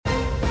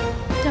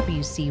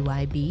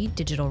WCYB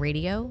Digital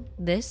Radio,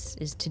 this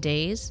is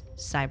today's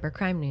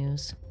Cybercrime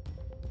News.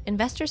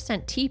 Investors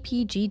sent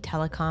TPG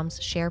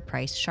Telecom's share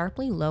price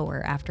sharply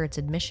lower after its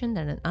admission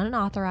that an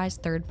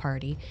unauthorized third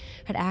party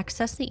had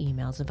accessed the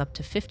emails of up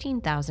to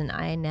 15,000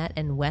 iNet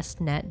and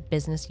WestNet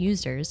business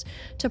users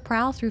to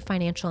prowl through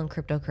financial and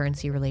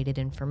cryptocurrency-related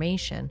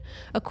information,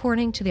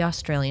 according to the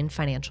Australian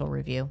Financial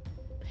Review.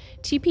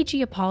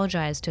 TPG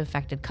apologized to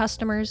affected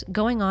customers,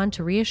 going on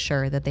to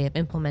reassure that they have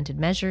implemented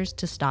measures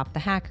to stop the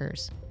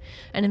hackers.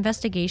 An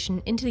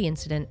investigation into the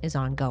incident is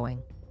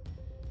ongoing.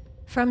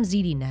 From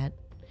ZDNet,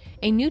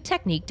 a new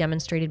technique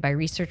demonstrated by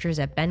researchers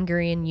at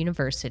Ben-Gurion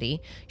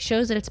University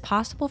shows that it's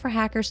possible for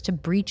hackers to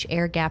breach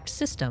air-gapped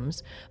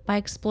systems by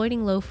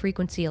exploiting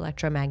low-frequency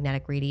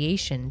electromagnetic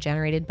radiation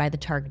generated by the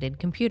targeted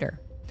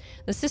computer.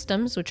 The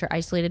systems, which are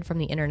isolated from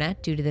the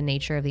internet due to the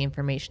nature of the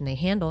information they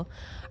handle,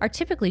 are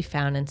typically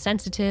found in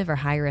sensitive or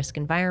high-risk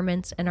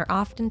environments and are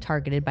often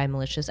targeted by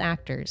malicious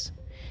actors.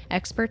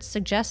 Experts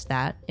suggest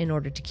that, in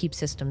order to keep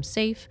systems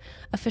safe,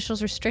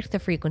 officials restrict the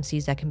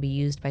frequencies that can be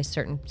used by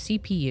certain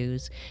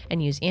CPUs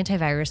and use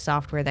antivirus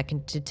software that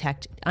can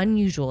detect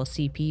unusual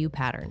CPU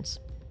patterns.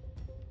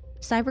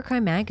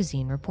 Cybercrime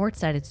Magazine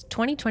reports that its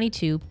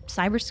 2022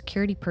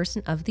 Cybersecurity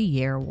Person of the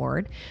Year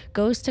award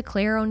goes to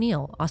Claire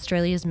O'Neill,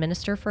 Australia's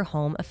Minister for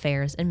Home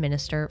Affairs and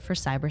Minister for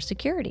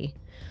Cybersecurity.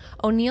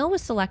 O'Neill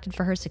was selected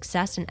for her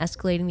success in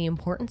escalating the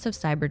importance of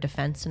cyber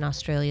defense in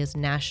Australia's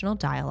national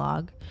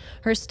dialogue,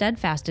 her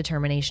steadfast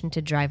determination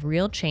to drive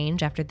real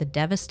change after the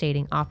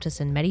devastating Optus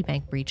and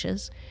Medibank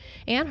breaches,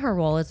 and her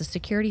role as a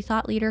security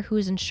thought leader who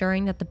is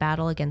ensuring that the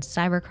battle against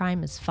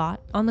cybercrime is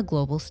fought on the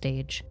global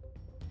stage.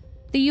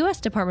 The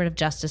U.S. Department of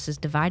Justice is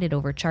divided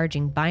over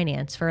charging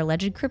Binance for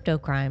alleged crypto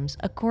crimes,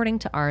 according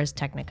to Ars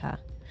Technica.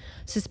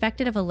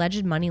 Suspected of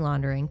alleged money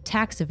laundering,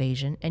 tax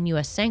evasion, and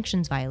U.S.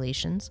 sanctions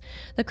violations,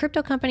 the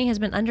crypto company has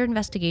been under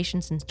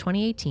investigation since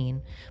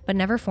 2018, but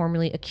never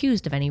formally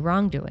accused of any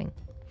wrongdoing.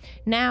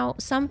 Now,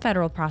 some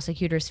federal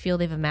prosecutors feel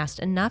they've amassed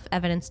enough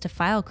evidence to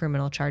file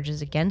criminal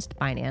charges against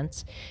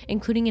Binance,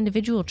 including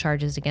individual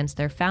charges against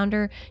their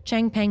founder,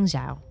 Changpeng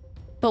Zhao.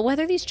 But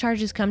whether these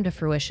charges come to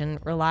fruition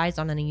relies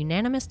on a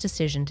unanimous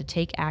decision to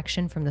take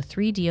action from the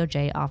 3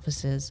 DOJ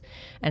offices,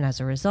 and as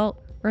a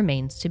result,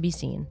 remains to be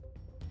seen.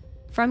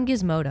 From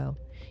Gizmodo,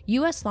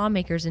 U.S.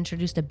 lawmakers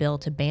introduced a bill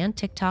to ban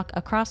TikTok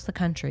across the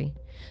country.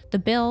 The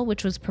bill,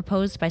 which was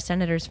proposed by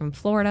senators from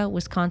Florida,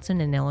 Wisconsin,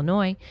 and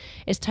Illinois,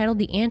 is titled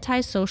the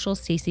Anti-Social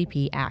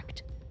CCP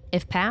Act.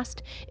 If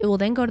passed, it will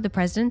then go to the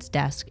president's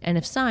desk and,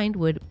 if signed,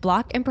 would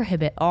block and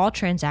prohibit all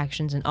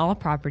transactions and all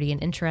property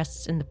and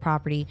interests in the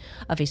property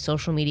of a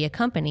social media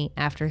company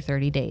after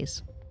 30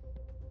 days.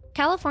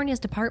 California's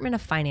Department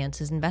of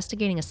Finance is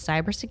investigating a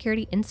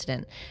cybersecurity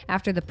incident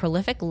after the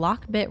prolific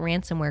Lockbit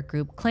ransomware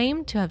group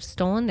claimed to have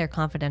stolen their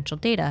confidential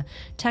data,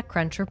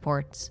 TechCrunch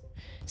reports.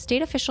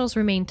 State officials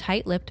remain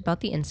tight-lipped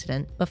about the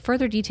incident, but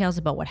further details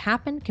about what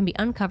happened can be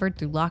uncovered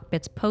through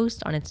Lockbit's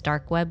post on its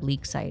dark web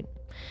leak site.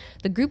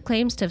 The group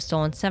claims to have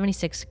stolen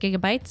 76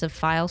 gigabytes of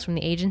files from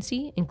the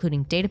agency,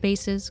 including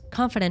databases,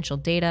 confidential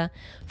data,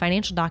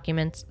 financial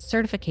documents,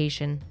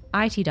 certification,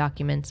 IT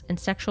documents, and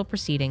sexual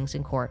proceedings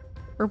in court.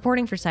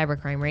 Reporting for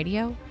Cybercrime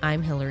Radio,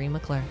 I'm Hillary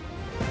McClure.